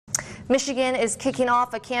Michigan is kicking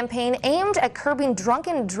off a campaign aimed at curbing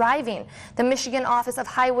drunken driving. The Michigan Office of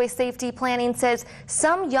Highway Safety Planning says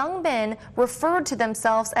some young men referred to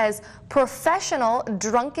themselves as professional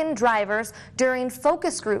drunken drivers during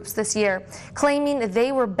focus groups this year, claiming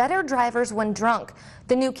they were better drivers when drunk.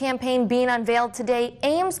 The new campaign being unveiled today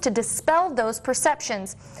aims to dispel those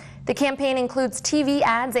perceptions. The campaign includes TV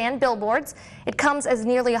ads and billboards. It comes as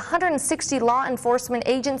nearly 160 law enforcement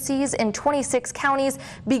agencies in 26 counties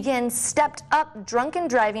begin stepped-up drunken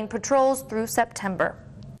driving patrols through September.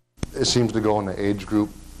 It seems to go in the age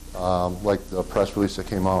group. Like the press release that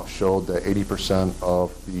came out showed that 80%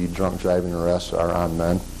 of the drunk driving arrests are on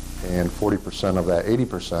men, and 40% of that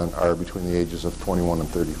 80% are between the ages of 21 and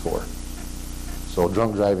 34. So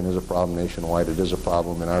drunk driving is a problem nationwide. It is a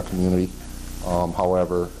problem in our community.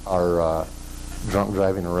 However, our drunk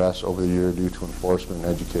driving arrests over the year due to enforcement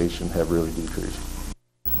and education have really decreased.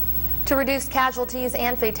 To reduce casualties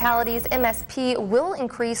and fatalities, MSP will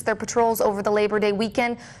increase their patrols over the Labor Day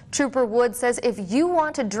weekend. Trooper Wood says if you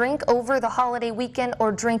want to drink over the holiday weekend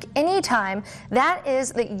or drink anytime, that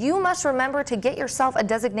is that you must remember to get yourself a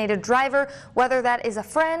designated driver, whether that is a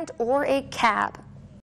friend or a cab.